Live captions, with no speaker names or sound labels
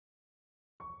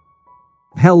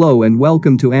Hello and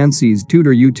welcome to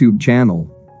Ansys-Tutor YouTube channel.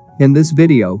 In this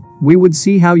video, we would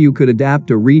see how you could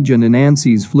adapt a region in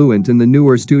ANSYS Fluent in the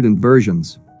newer student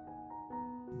versions.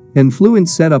 In Fluent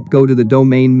Setup, go to the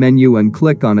Domain menu and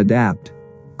click on Adapt.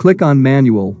 Click on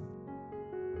Manual.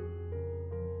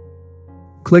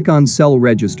 Click on Cell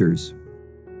Registers.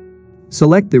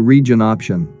 Select the Region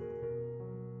option.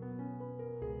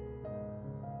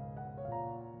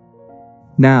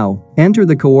 Now, enter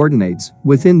the coordinates.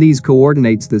 Within these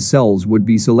coordinates the cells would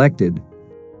be selected.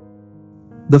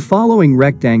 The following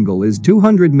rectangle is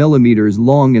 200 mm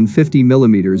long and 50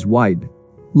 mm wide.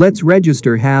 Let's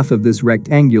register half of this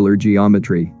rectangular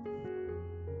geometry.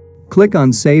 Click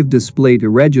on Save Display to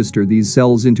register these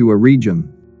cells into a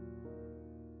region.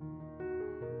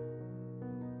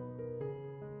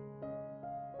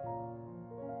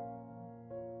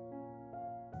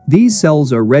 These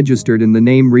cells are registered in the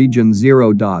name region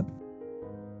 0.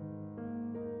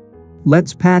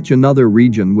 Let's patch another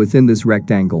region within this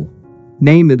rectangle.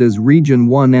 Name it as region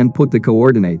 1 and put the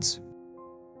coordinates.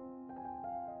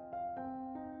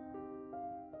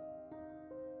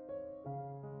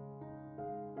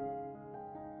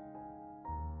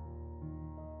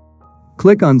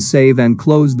 Click on Save and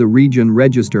close the Region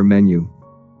Register menu.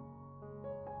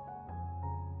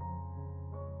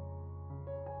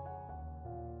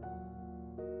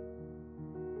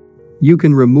 You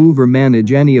can remove or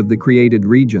manage any of the created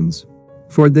regions.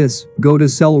 For this, go to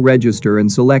Cell Register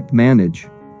and select Manage.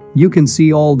 You can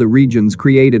see all the regions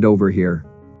created over here.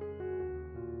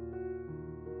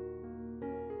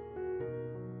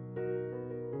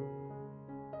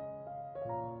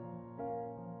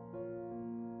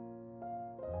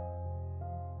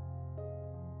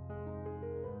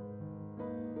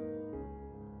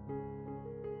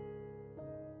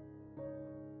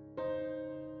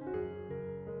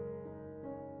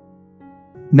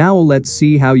 Now let's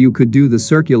see how you could do the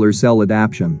circular cell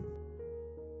adaptation.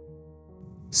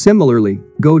 Similarly,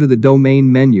 go to the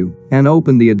Domain menu and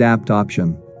open the Adapt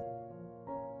option.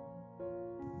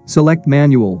 Select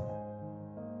Manual.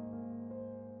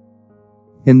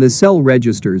 In the Cell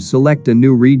Registers, select a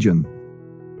new region.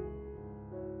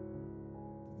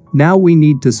 Now we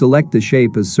need to select the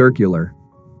shape as circular.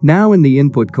 Now in the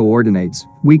input coordinates,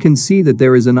 we can see that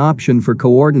there is an option for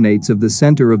coordinates of the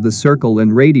center of the circle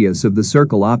and radius of the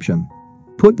circle option.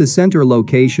 Put the center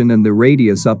location and the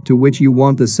radius up to which you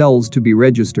want the cells to be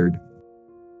registered.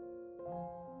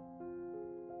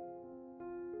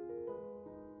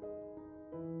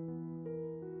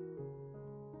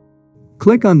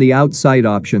 Click on the Outside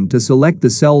option to select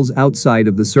the cells outside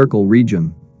of the circle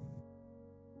region.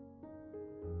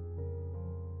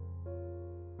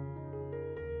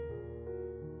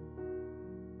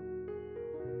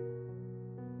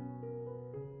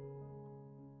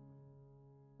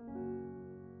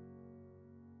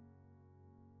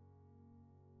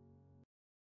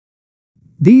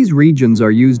 These regions are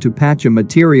used to patch a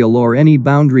material or any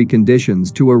boundary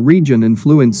conditions to a region in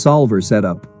Fluent Solver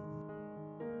setup.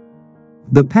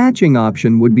 The patching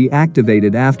option would be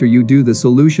activated after you do the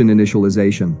solution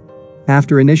initialization.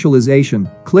 After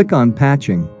initialization, click on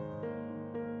Patching.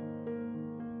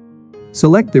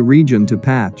 Select the region to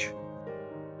patch.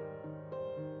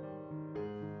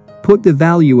 Put the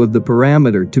value of the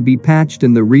parameter to be patched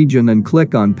in the region and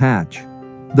click on Patch.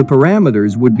 The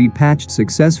parameters would be patched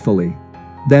successfully.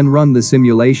 Then run the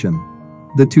simulation.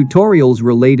 The tutorials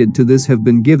related to this have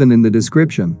been given in the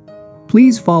description.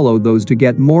 Please follow those to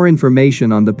get more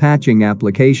information on the patching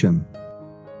application.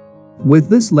 With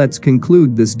this, let's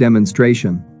conclude this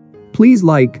demonstration. Please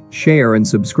like, share and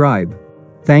subscribe.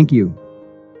 Thank you.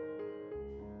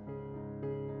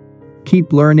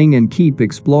 Keep learning and keep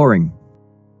exploring.